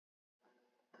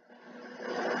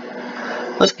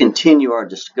Let's continue our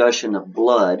discussion of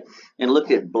blood and look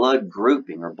at blood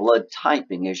grouping or blood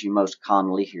typing as you most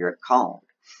commonly hear it called.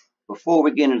 Before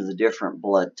we get into the different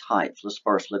blood types, let's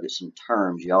first look at some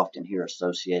terms you often hear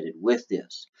associated with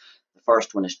this. The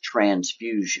first one is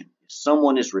transfusion. If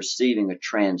someone is receiving a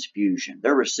transfusion,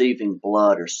 they're receiving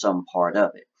blood or some part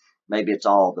of it. Maybe it's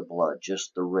all the blood,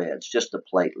 just the reds, just the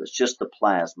platelets, just the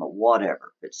plasma,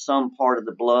 whatever. If it's some part of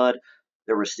the blood,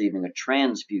 they're receiving a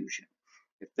transfusion.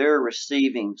 If they're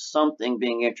receiving something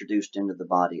being introduced into the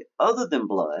body other than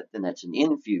blood, then that's an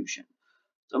infusion.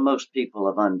 So most people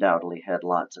have undoubtedly had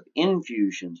lots of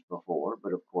infusions before,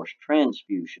 but of course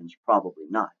transfusions probably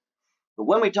not. But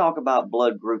when we talk about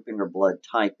blood grouping or blood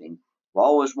typing, we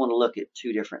always want to look at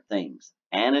two different things,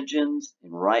 antigens,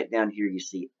 and right down here you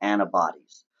see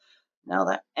antibodies. Now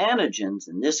the antigens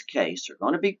in this case are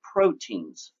going to be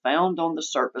proteins found on the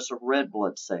surface of red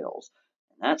blood cells.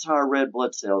 That's how our red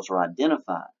blood cells are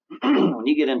identified. When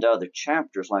you get into other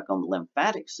chapters, like on the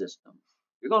lymphatic system,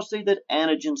 you're going to see that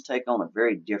antigens take on a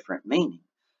very different meaning.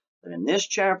 But in this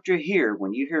chapter here,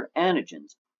 when you hear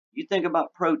antigens, you think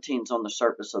about proteins on the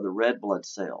surface of the red blood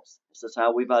cells. This is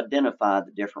how we've identified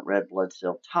the different red blood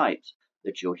cell types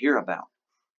that you'll hear about.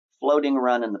 Floating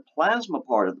around in the plasma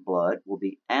part of the blood will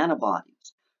be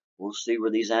antibodies. We'll see where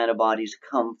these antibodies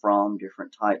come from,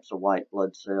 different types of white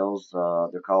blood cells.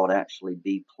 They're called actually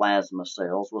B plasma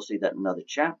cells. We'll see that in another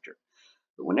chapter.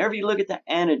 But whenever you look at the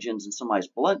antigens in somebody's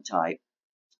blood type,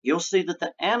 you'll see that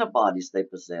the antibodies they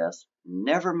possess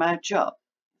never match up.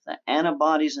 If the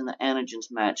antibodies and the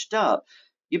antigens matched up,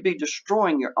 you'd be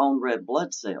destroying your own red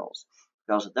blood cells.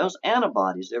 Because if those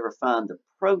antibodies ever find the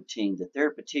protein that they're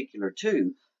particular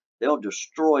to, they'll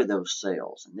destroy those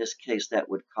cells. In this case, that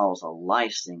would cause a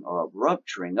lysing or a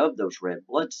rupturing of those red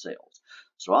blood cells.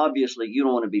 So obviously, you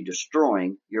don't want to be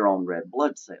destroying your own red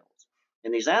blood cells.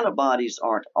 And these antibodies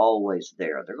aren't always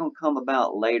there. They're going to come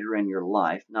about later in your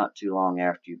life, not too long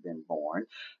after you've been born,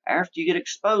 after you get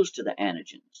exposed to the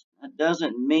antigens. That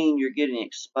doesn't mean you're getting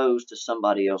exposed to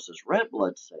somebody else's red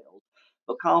blood cells,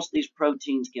 because these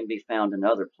proteins can be found in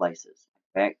other places,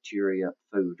 like bacteria,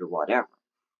 food, or whatever.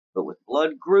 But with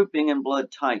blood grouping and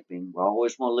blood typing, we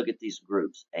always want to look at these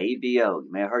groups. ABO, you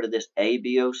may have heard of this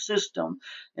ABO system,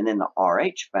 and then the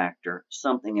RH factor,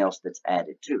 something else that's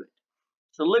added to it.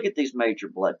 So look at these major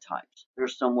blood types.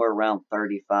 There's somewhere around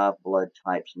 35 blood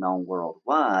types known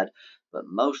worldwide, but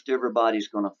most everybody's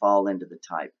going to fall into the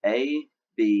type A,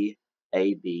 B,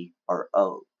 AB, or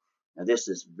O. Now this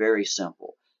is very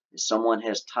simple. If someone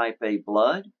has type A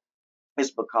blood, it's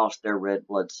because their red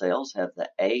blood cells have the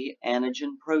A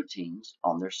antigen proteins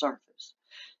on their surface.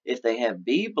 If they have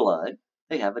B blood,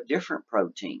 they have a different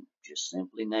protein, just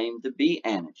simply named the B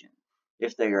antigen.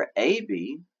 If they are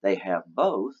AB, they have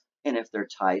both, and if they're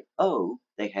type O,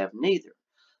 they have neither.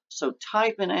 So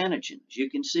type and antigens, you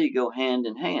can see, go hand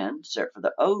in hand, except for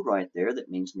the O right there,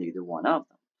 that means neither one of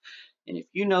them. And if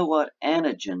you know what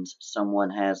antigens someone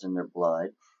has in their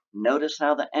blood, notice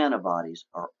how the antibodies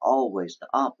are always the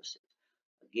opposite.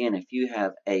 Again, if you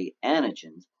have A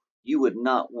antigens, you would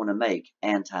not want to make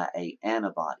anti-A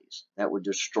antibodies. That would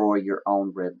destroy your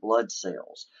own red blood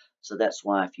cells. So that's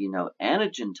why if you know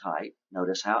antigen type,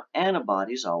 notice how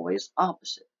antibodies are always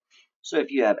opposite. So if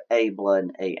you have A blood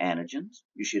and A antigens,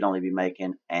 you should only be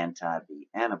making anti-B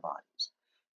antibodies.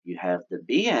 You have the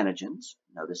B antigens,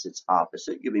 notice it's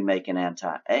opposite, you'll be making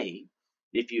anti-A.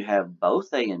 If you have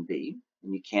both A and B,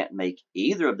 and you can't make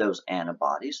either of those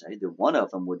antibodies, either one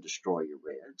of them would destroy your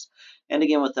reds. And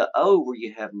again, with the O, where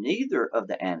you have neither of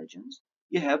the antigens,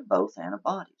 you have both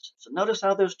antibodies. So notice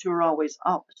how those two are always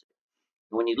opposite.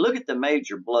 When you look at the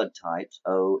major blood types,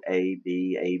 O, A,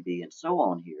 B, AB, and so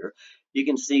on here, you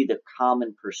can see the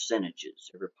common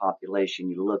percentages. Every population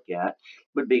you look at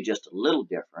would be just a little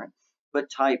different,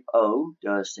 but type O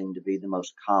does seem to be the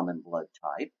most common blood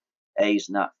type. A is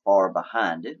not far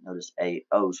behind it. Notice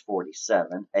O's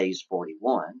 47, A's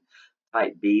 41.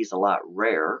 Type B is a lot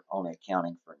rarer, only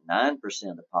accounting for 9%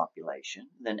 of the population.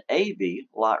 Then AB,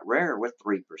 a lot rarer with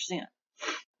 3%.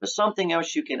 But something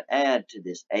else you can add to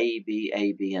this AB,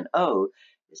 AB, and O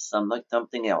is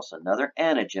something else, another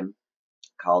antigen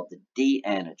called the D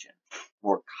antigen,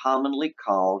 more commonly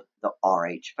called the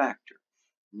RH factor.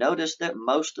 Notice that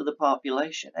most of the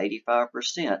population,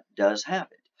 85%, does have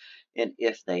it. And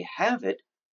if they have it,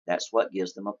 that's what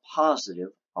gives them a positive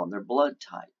on their blood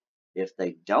type. If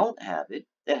they don't have it,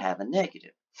 they have a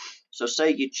negative. So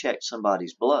say you checked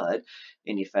somebody's blood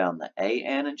and you found the A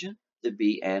antigen, the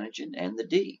B antigen, and the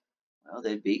D. Well,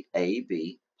 they'd be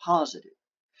AB positive.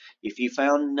 If you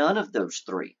found none of those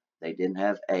three, they didn't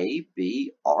have A,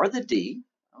 B, or the D.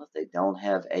 Well, if they don't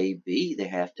have AB, they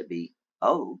have to be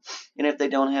O. And if they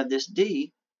don't have this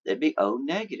D, they'd be O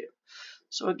negative.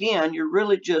 So again, you're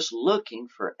really just looking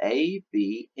for A,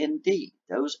 B, and D.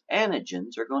 Those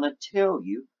antigens are going to tell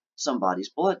you somebody's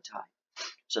blood type.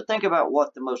 So think about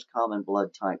what the most common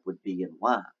blood type would be and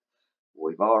why.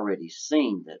 We've already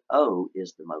seen that O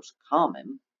is the most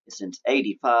common. Since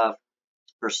 85%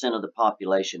 of the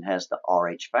population has the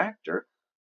Rh factor,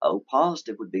 O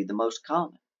positive would be the most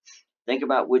common. Think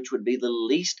about which would be the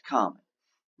least common.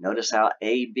 Notice how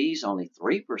AB is only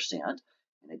 3%.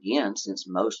 And again, since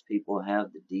most people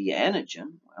have the D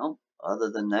antigen, well, other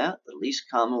than that, the least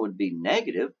common would be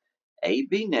negative.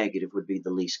 AB negative would be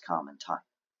the least common type.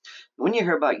 When you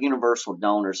hear about universal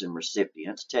donors and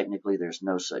recipients, technically there's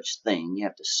no such thing. You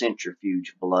have to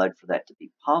centrifuge blood for that to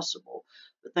be possible.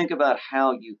 But think about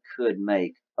how you could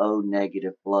make O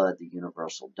negative blood the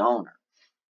universal donor.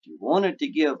 If you wanted to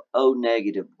give O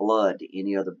negative blood to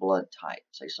any other blood type,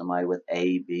 say somebody with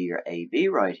AB or AB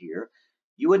right here,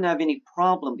 you wouldn't have any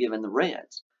problem giving the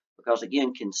reds. Because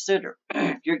again, consider,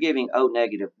 if you're giving O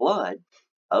negative blood,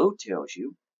 O tells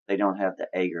you they don't have the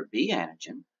A or B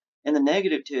antigen, and the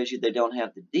negative tells you they don't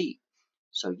have the D.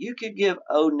 So you could give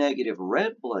O negative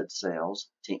red blood cells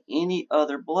to any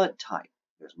other blood type.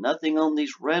 There's nothing on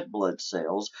these red blood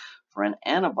cells for an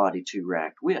antibody to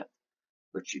react with.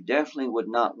 But you definitely would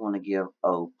not want to give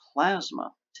O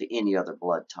plasma to any other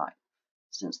blood type.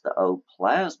 Since the O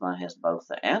plasma has both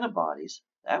the antibodies,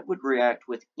 that would react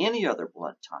with any other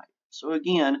blood type. So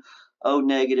again, O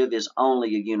negative is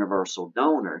only a universal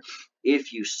donor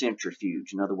if you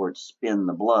centrifuge, in other words, spin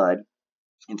the blood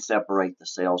and separate the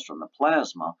cells from the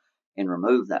plasma and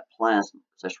remove that plasma,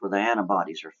 because that's where the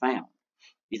antibodies are found.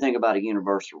 If you think about a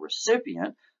universal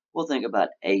recipient, we'll think about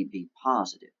AB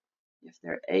positive. If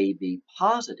they're AB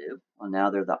positive, well, now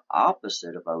they're the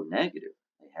opposite of O negative.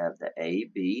 They have the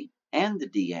AB and the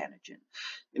D antigen.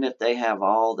 And if they have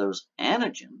all those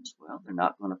antigens, well, they're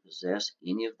not going to possess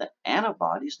any of the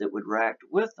antibodies that would react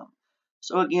with them.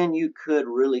 So again, you could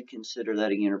really consider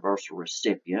that a universal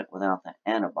recipient without the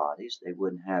antibodies. They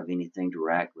wouldn't have anything to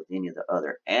react with any of the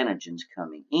other antigens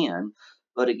coming in.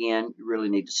 But again, you really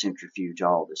need to centrifuge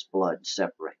all this blood and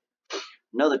separate it.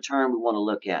 Another term we want to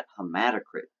look at,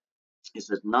 hematocrit,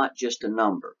 is not just a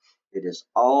number. It is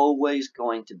always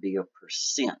going to be a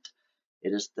percent.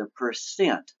 It is the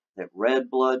percent that red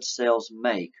blood cells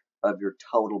make of your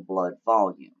total blood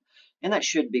volume. And that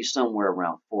should be somewhere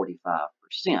around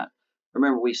 45%.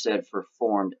 Remember we said for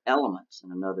formed elements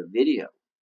in another video,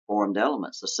 formed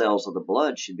elements, the cells of the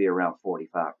blood should be around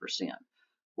 45%.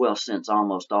 Well, since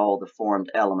almost all the formed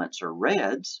elements are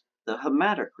reds, the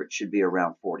hematocrit should be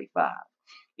around 45.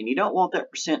 And you don't want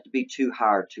that percent to be too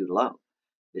high or too low.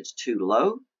 If it's too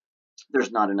low,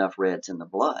 there's not enough reds in the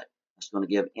blood. It's going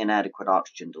to give inadequate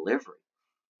oxygen delivery.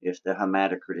 If the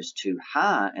hematocrit is too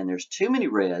high and there's too many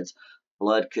reds,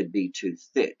 blood could be too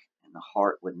thick. And the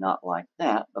heart would not like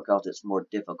that because it's more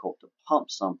difficult to pump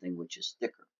something which is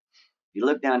thicker. If you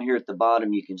look down here at the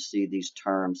bottom, you can see these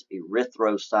terms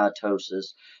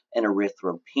erythrocytosis and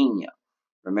erythropenia.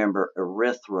 Remember,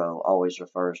 erythro always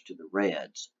refers to the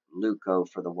reds, leuco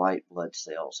for the white blood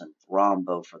cells, and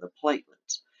thrombo for the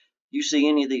platelets. You see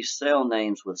any of these cell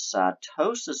names with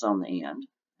cytosis on the end,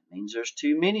 that means there's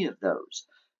too many of those.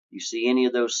 You see any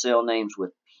of those cell names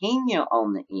with penia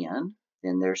on the end,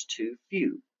 then there's too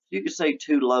few. You could say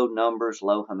two low numbers,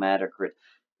 low hematocrit,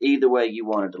 either way you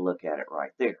wanted to look at it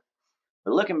right there.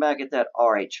 But looking back at that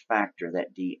Rh factor,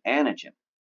 that D antigen,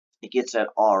 it gets that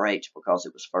Rh because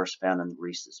it was first found in the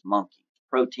rhesus monkey.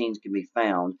 Proteins can be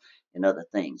found in other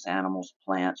things, animals,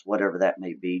 plants, whatever that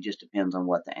may be, just depends on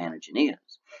what the antigen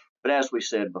is. But as we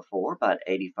said before, about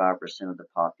 85% of the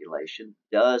population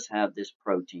does have this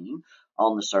protein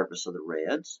on the surface of the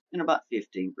reds, and about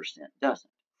 15%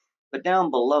 doesn't. But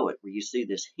down below it, where you see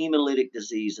this hemolytic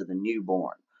disease of the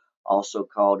newborn, also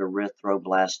called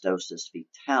erythroblastosis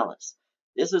fetalis,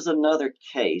 this is another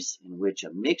case in which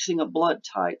a mixing of blood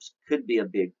types could be a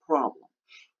big problem.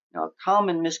 Now, a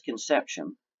common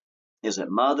misconception is that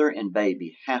mother and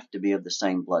baby have to be of the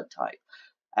same blood type.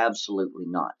 Absolutely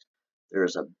not. There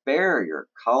is a barrier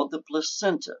called the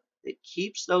placenta that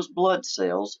keeps those blood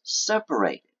cells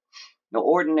separated. Now,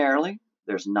 ordinarily,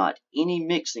 there's not any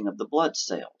mixing of the blood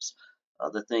cells.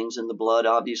 Other things in the blood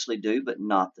obviously do, but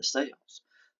not the cells.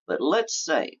 But let's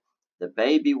say the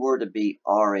baby were to be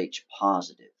Rh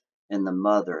positive and the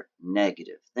mother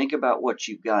negative. Think about what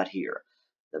you've got here.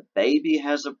 The baby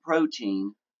has a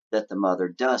protein that the mother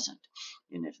doesn't.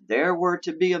 And if there were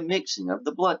to be a mixing of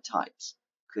the blood types,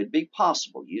 could be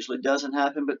possible, usually doesn't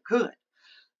happen, but could,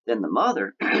 then the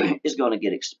mother is going to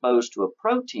get exposed to a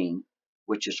protein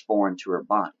which is foreign to her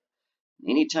body.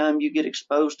 Anytime you get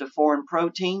exposed to foreign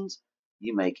proteins,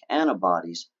 you make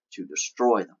antibodies to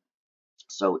destroy them.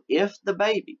 So if the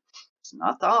baby, it's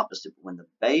not the opposite, but when the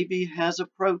baby has a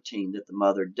protein that the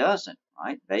mother doesn't,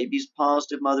 right? Baby's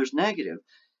positive, mother's negative.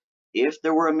 If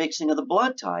there were a mixing of the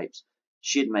blood types,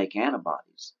 she'd make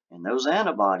antibodies. And those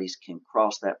antibodies can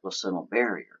cross that placental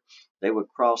barrier. They would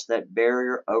cross that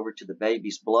barrier over to the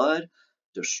baby's blood,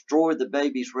 destroy the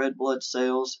baby's red blood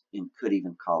cells, and could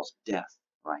even cause death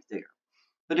right there.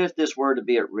 But if this were to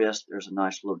be at risk, there's a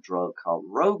nice little drug called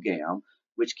Rogam,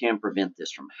 which can prevent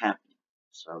this from happening.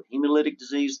 So hemolytic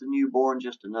disease, the newborn,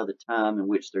 just another time in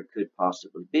which there could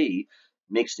possibly be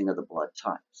mixing of the blood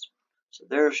types. So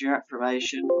there's your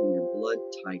information on your blood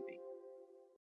typing.